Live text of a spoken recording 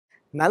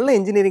நல்ல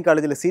இன்ஜினியரிங்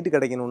காலேஜில் சீட்டு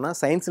கிடைக்கணும்னா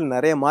சயின்ஸில்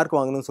நிறைய மார்க்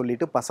வாங்கணும்னு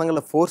சொல்லிட்டு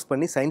பசங்களை ஃபோர்ஸ்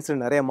பண்ணி சயின்ஸில்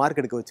நிறைய மார்க்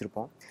எடுக்க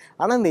வச்சுருப்போம்.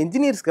 ஆனால் இந்த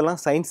இன்ஜினியர்ஸ்க்கெல்லாம்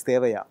சயின்ஸ்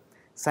தேவையா?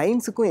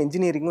 சயின்ஸுக்கும்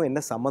இன்ஜினியரிங்கும்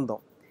என்ன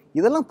சம்மந்தம்?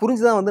 இதெல்லாம்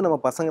புரிஞ்சு தான் நம்ம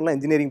பசங்கள்லாம்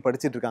இன்ஜினியரிங்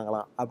படிச்சுட்டு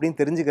இருக்காங்களா அப்படின்னு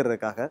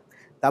தெரிஞ்சுக்கிறதுக்காக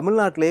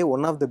தமிழ்நாட்டிலேயே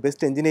one of the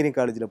best engineering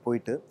காலேஜில்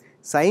போயிட்டு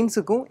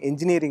சயின்ஸுக்கும்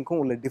இன்ஜினியரிங்க்கும்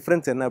உள்ள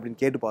டிஃப்ரென்ஸ் என்ன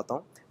அப்படின்னு கேட்டு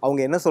பார்த்தோம்.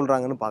 அவங்க என்ன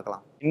சொல்கிறாங்கன்னு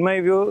பார்க்கலாம். இன் மை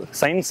வியூ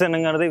சயின்ஸ்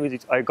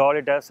என்னங்கிறது ஐ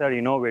கால் இட் ஆஸ்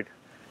இனோவேட்.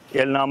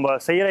 நம்ம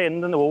செய்கிற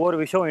எந்தெந்த ஒவ்வொரு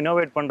விஷயம்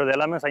இனோவேட் பண்ணுறது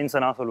எல்லாமே சயின்ஸை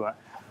நான் சொல்லுவேன்.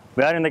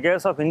 வேறு இந்த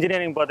கேஸ் ஆஃப்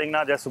இன்ஜினியரிங்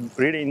பார்த்தீங்கன்னா ஜஸ்ட்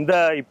ரீடிங்.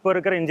 இப்போ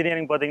இருக்கிற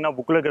இன்ஜினியரிங் பார்த்தீங்கன்னா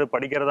புக்கில் இருக்கிறது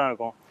படிக்கிறதா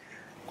இருக்கும்.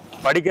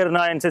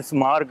 படிக்கிறதுனா என்சென்ஸ்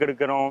மார்க்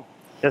எடுக்கிறோம்,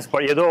 ஜஸ்ட்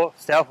ஏதோ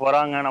ஸ்டாஃப்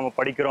வராங்க, நம்ம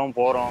படிக்கிறோம்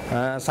போகிறோம்.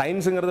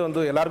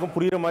 சயின்ஸுங்கிறது எல்லாருக்கும்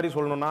புரிகிற மாதிரி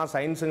சொல்லணும்னா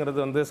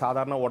சயின்ஸுங்கிறது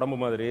சாதாரண உடம்பு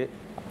மாதிரி,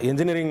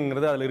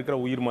 இன்ஜினியரிங்கிறது அதில் இருக்கிற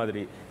உயிர்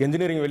மாதிரி.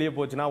 இன்ஜினியரிங் வெளியே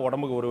போச்சுன்னா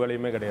உடம்புக்கு ஒரு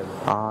வேலையுமே கிடையாது.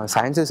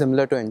 Science is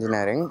similar to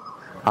engineering.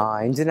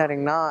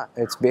 Engineering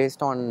it's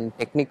based on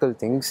technical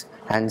things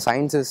and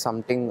science is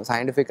something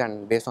scientific and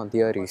based on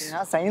theories.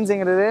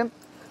 சயின்ஸுங்கிறது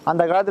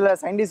அந்த காலத்தில்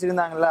சயின்டிஸ்ட்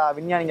இருந்தாங்கல்ல,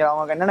 விஞ்ஞானிகள்,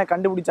 அவங்க என்னென்ன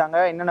கண்டுபிடிச்சாங்க,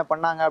 என்னென்ன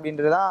பண்ணாங்க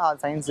அப்படின்றது தான்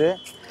சயின்ஸு.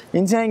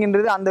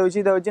 இன்ஜினியரிங்கிறது அந்த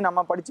விஷயத்தை வச்சு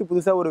நம்ம படித்து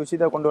புதுசாக ஒரு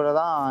விஷயத்தை கொண்டு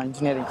வரதான்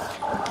இன்ஜினியரிங்.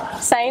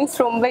 சயின்ஸ்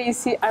ரொம்ப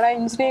ஈஸி, ஆனால்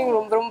இன்ஜினியரிங்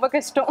ரொம்ப ரொம்ப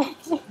கஷ்டம்.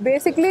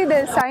 Basically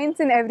there's science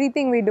in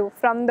everything we do.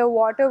 From the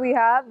water we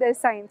have,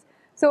 there's science.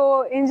 So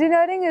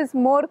engineering is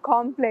more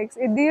complex.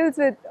 It deals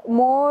with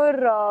more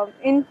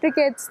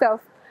intricate stuff.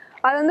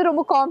 அது வந்து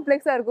ரொம்ப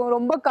காம்ப்ளெக்ஸாக இருக்கும்,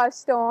 ரொம்ப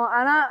கஷ்டம்.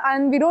 ஆனால்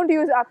and we don't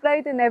apply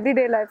it in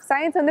everyday life.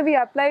 Science வந்து we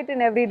apply it in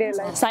everyday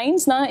life.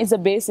 சயின்ஸ்னா is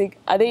a பேசிக்.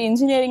 அதே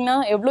இன்ஜினியரிங்னா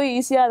எவ்வளோ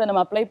ஈஸியாக அதை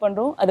நம்ம அப்ளை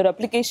பண்ணுறோம், அதோட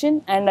அப்ளிகேஷன்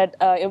அண்ட்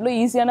எவ்வளோ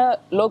ஈஸியான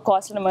லோ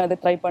காஸ்ட் நம்ம அதை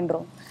ட்ரை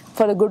பண்ணுறோம்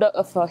for the good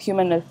of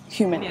human.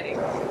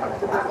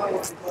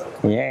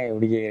 ஏன்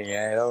இப்படி கேட்குறீங்க?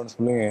 ஏதாவது ஒன்று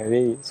சொல்லுங்க.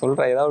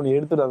 சொல்கிறேன், ஏதாவது ஒன்று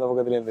எடுத்துட்டு அந்த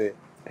பக்கத்துலேருந்து.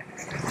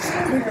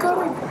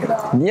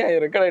 ஏன்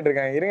ரெக்கார்ட் ஆகிட்டு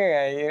இருக்காங்க? இருங்க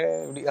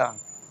இப்படியா?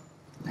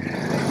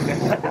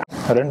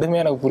 ரெண்டுமே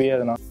எனக்கு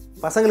புரியாதுண்ணா.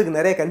 பசங்களுக்கு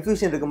நிறைய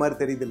கன்ஃபியூஷன் இருக்க மாதிரி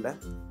தெரியுது இல்லை?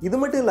 இது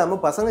மட்டும் இல்லாமல்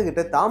பசங்க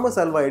கிட்ட தாமஸ்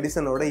ஆல்வா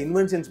எடிசனோட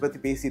இன்வென்ஷன்ஸ் பற்றி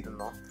பேசிட்டு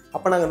இருந்தோம்.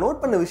 அப்போ நாங்கள்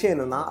நோட் பண்ண விஷயம்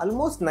என்னன்னா,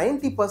 ஆல்மோஸ்ட்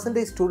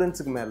 90%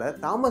 ஸ்டூடெண்ட்ஸுக்கு மேலே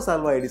தாமஸ்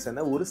ஆல்வா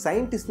எடிசனை ஒரு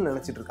சயின்டிஸ்ட்னு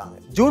நினச்சிட்டு இருக்காங்க.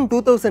 ஜூன்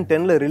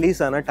 2010 ரிலீஸ்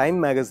ஆன டைம்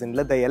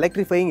மேகசினில் த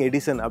எலக்ட்ரிஃபையிங்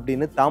எடிசன்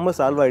அப்படின்னு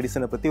தாமஸ் ஆல்வா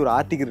எடிசனை பற்றி ஒரு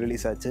ஆர்டிக்கல்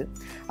ரிலீஸ் ஆச்சு.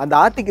 அந்த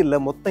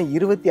ஆர்டிக்கலில் மொத்தம்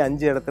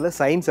 25 இடத்துல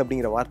சயின்ஸ்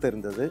அப்படிங்கிற வார்த்தை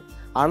இருந்தது.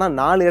 ஆனால்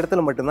 4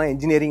 இடத்துல மட்டும்தான்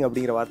இன்ஜினியரிங்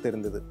அப்படிங்கிற வார்த்தை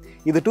இருந்தது.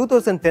 இது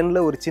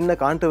 2010 ஒரு சின்ன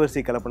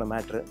கான்ட்ரவர்சி கலப்பின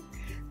matter.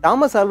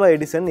 Thomas Alva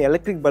Edison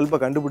electric பல்பை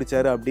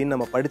கண்டுபிடிச்சாரு அப்படின்னு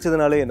நம்ம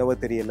படித்ததுனால என்னவோ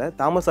தெரியல,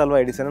 தாமஸ் ஆல்வா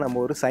எடிசனை நம்ம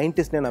ஒரு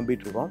சயின்டிஸ்ட்னே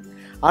நம்பிட்டு இருக்கோம்.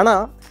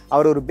 ஆனால்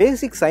அவர் ஒரு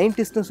பேசிக்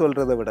சயின்டிஸ்ட்னு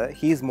சொல்கிறத விட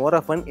he is more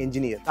of an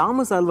engineer.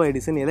 Thomas Alva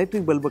Edison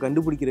electric பல்பை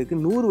கண்டுபிடிக்கிறதுக்கு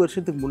 100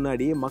 வருஷத்துக்கு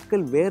முன்னாடியே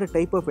மக்கள் வேறு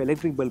டைப் ஆஃப்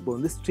எலக்ட்ரிக் பல்பை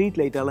வந்து ஸ்ட்ரீட்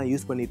லைட்டாலாம்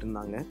யூஸ் பண்ணிட்டு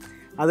இருந்தாங்க.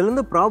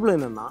 அதுலேருந்து ப்ராப்ளம்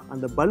என்னென்னா,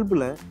 அந்த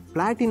பல்பில்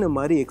பிளாட்டினம்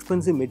மாதிரி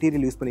எக்ஸ்பென்சிவ்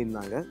மெட்டீரியல் யூஸ்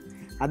பண்ணியிருந்தாங்க.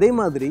 அதே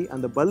மாதிரி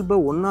அந்த பல்பை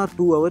 1 or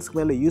 2 ஹவர்ஸ்க்கு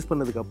மேலே யூஸ்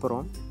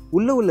பண்ணதுக்கப்புறம்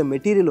உள்ள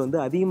மெட்டீரியல் வந்து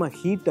அதிகமாக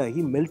ஹீட்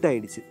ஆகி மெல்ட்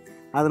ஆகிடுச்சு.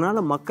 அதனால்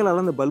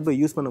மக்களால் அந்த பல்பை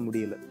யூஸ் பண்ண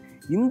முடியல.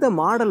 இந்த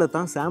மாடலை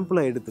தான்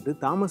சாம்பிளாக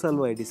எடுத்துகிட்டு Thomas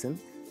Alva Edison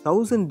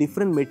 1000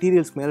 different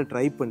materials மேலே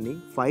ட்ரை பண்ணி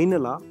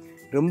ஃபைனலாக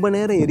ரொம்ப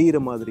நேரம் எரியிற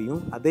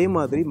மாதிரியும் அதே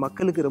மாதிரி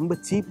மக்களுக்கு ரொம்ப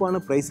சீப்பான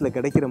ப்ரைஸில்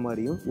கிடைக்கிற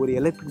மாதிரியும் ஒரு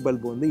எலக்ட்ரிக்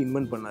பல்பு வந்து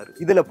இன்வென்ட் பண்ணார்.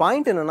 இதில்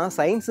பாயிண்ட் என்னென்னா,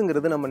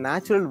 சயின்ஸுங்கிறது நம்ம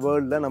நேச்சுரல்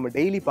வேர்ல்டில் நம்ம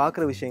டெய்லி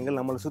பார்க்குற விஷயங்கள்,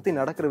 நம்மளை சுற்றி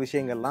நடக்கிற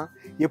விஷயங்கள்லாம்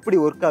எப்படி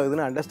ஒர்க்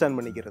ஆகுதுன்னு அண்டர்ஸ்டாண்ட்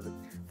பண்ணிக்கிறது.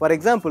 ஃபார்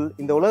எக்ஸாம்பிள்,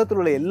 இந்த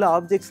உலகத்தில் உள்ள எல்லா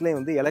ஆப்ஜெக்ட்ஸ்லேயும்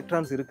வந்து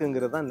எலக்ட்ரான்ஸ்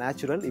இருக்குங்கிறது தான்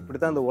நேச்சுரல்.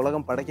 இப்படி தான் இந்த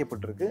உலகம்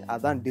படைக்கப்பட்டிருக்கு,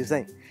 அதான்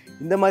டிசைன்.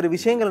 இந்த மாதிரி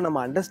விஷயங்களை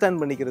நம்ம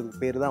அண்டர்ஸ்டாண்ட்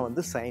பண்ணிக்கிறதுக்கு பேர் தான்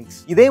வந்து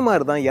சயின்ஸ். இதே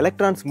மாதிரி தான்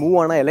எலக்ட்ரான்ஸ் மூவ்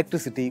ஆனால்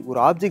எலக்ட்ரிசிட்டி,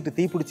 ஒரு ஆப்ஜெக்ட்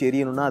தீப்பிடிச்சு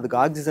எரியணும்னா அதுக்கு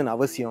ஆக்சிஜன்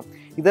அவசியம்.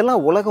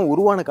 இதெல்லாம் உலகம்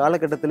உருவான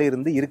காலகட்டத்தில்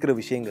இருந்து இருக்கிற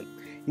விஷயங்கள்.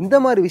 இந்த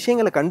மாதிரி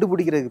விஷயங்களை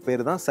கண்டுபிடிக்கிறதுக்கு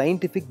பேர் தான்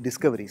சயின்டிஃபிக்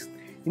டிஸ்கவரிஸ்.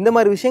 இந்த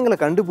மாதிரி விஷயங்களை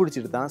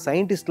கண்டுபிடிச்சிட்டு தான்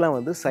சயின்டிஸ்ட்லாம்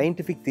வந்து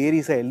சயின்டிஃபிக்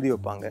தியரிஸாக எழுதி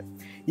வைப்பாங்க.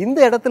 இந்த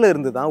இடத்துல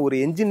இருந்து தான் ஒரு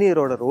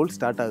என்ஜினியரோட ரோல்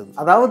ஸ்டார்ட் ஆகுது.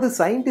 அதாவது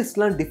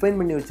சயின்டிஸ்ட்லாம் டிஃபைன்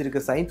பண்ணி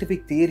வச்சிருக்க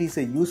சயின்டிஃபிக்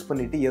தியரிஸை யூஸ்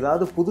பண்ணிட்டு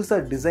ஏதாவது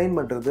புதுசாக டிசைன்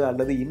பண்ணுறது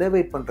அல்லது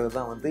இன்னோவேட் பண்ணுறது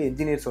தான் வந்து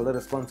என்ஜினியர்ஸோட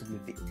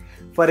ரெஸ்பான்சிபிலிட்டி.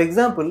 ஃபார்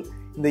எக்ஸாம்பிள்,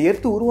 இந்த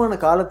எர்த்து உருவான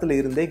காலத்தில்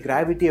இருந்தே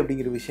கிராவிட்டி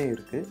அப்படிங்கிற விஷயம்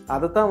இருக்குது.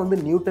 அதை தான் வந்து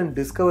நியூட்டன்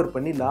டிஸ்கவர்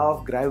பண்ணி லா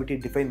ஆஃப் கிராவிட்டி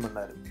டிஃபைன்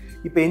பண்ணார்.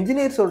 இப்போ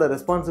என்ஜினியர்ஸோட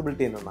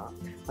ரெஸ்பான்சிபிலிட்டி என்னென்னா,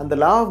 அந்த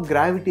லா ஆஃப்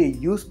கிராவிட்டியை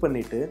யூஸ்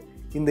பண்ணிவிட்டு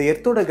இந்த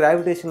எர்த்தோட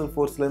கிராவிடேஷனல்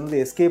ஃபோர்ஸ்லேருந்து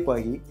எஸ்கேப்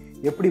ஆகி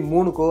எப்படி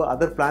மூணுக்கோ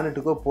அதர்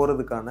பிளானட்டுக்கோ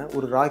போகிறதுக்கான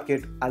ஒரு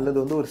ராக்கெட் அல்லது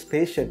வந்து ஒரு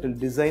ஸ்பேஸ் ஷட்டில்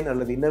டிசைன்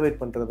அல்லது இன்னோவேட்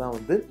பண்ணுறது தான்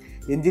வந்து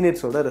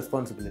என்ஜினியர்ஸோட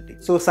ரெஸ்பான்சிபிலிட்டி.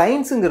 ஸோ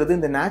சயின்ஸுங்கிறது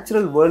இந்த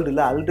நேச்சுரல்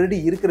வேர்ல்டில் ஆல்ரெடி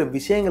இருக்கிற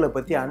விஷயங்களை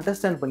பற்றி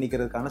அண்டர்ஸ்டாண்ட்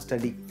பண்ணிக்கிறதுக்கான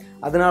ஸ்டடி.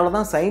 அதனால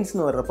தான்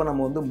சயின்ஸ்னு வர்றப்போ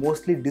நம்ம வந்து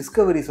மோஸ்ட்லி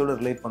டிஸ்கவரிஸோடு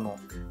ரிலேட்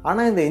பண்ணுவோம்.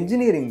 ஆனால் இந்த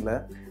இன்ஜினியரிங்கில்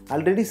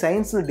ஆல்ரெடி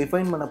சயின்ஸில்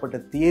டிஃபைன் பண்ணப்பட்ட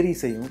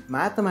தியரிஸையும்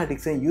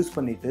மேத்தமேட்டிக்ஸையும் யூஸ்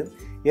பண்ணிவிட்டு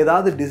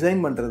ஏதாவது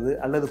டிசைன் பண்ணுறது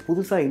அல்லது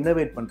புதுசாக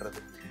இன்னோவேட்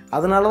பண்ணுறது.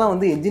 அதனால தான்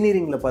வந்து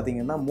இன்ஜினியரிங்கில்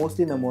பார்த்தீங்கன்னா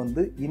மோஸ்ட்லி நம்ம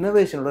வந்து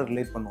இன்னோவேஷனோட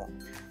ரிலேட் பண்ணுவோம்.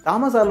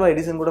 தாமஸ் ஆல்வா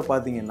எடிசன் கூட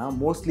பார்த்தீங்கன்னா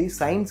மோஸ்ட்லி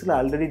சயின்ஸில்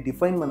ஆல்ரெடி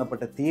டிஃபைன்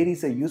பண்ணப்பட்ட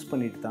தியரிஸை யூஸ்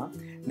பண்ணிட்டு தான்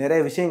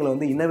நிறைய விஷயங்களை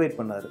வந்து இன்னோவேட்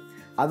பண்ணார்.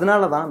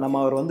 அதனால தான் நம்ம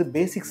அவர் வந்து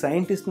பேசிக்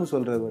சயின்டிஸ்ட்னு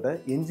சொல்கிறத விட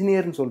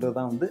என்ஜினியர்னு சொல்கிறது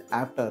தான் வந்து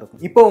ஆப்டாக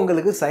இருக்கும். இப்போ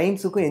உங்களுக்கு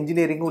சயின்ஸுக்கும்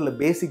என்ஜினியரிங்கும் உள்ள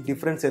பேசிக்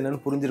டிஃப்ரென்ஸ்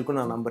என்னன்னு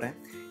புரிஞ்சிருக்குன்னு நான் நம்புகிறேன்.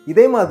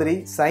 இதே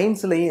மாதிரி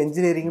சயின்ஸ்லையும்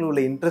இன்ஜினியரிங்கில்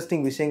உள்ள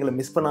இன்ட்ரெஸ்டிங் விஷயங்களை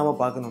மிஸ்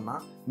பண்ணாமல் பார்க்கணுன்னா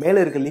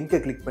மேலே இருக்க லிங்கை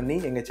கிளிக்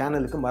பண்ணி எங்கள்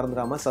சேனலுக்கு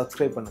மறந்துடாமல்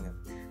சப்ஸ்கிரைப் பண்ணுங்கள்.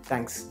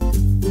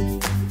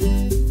 தேங்க்ஸ்.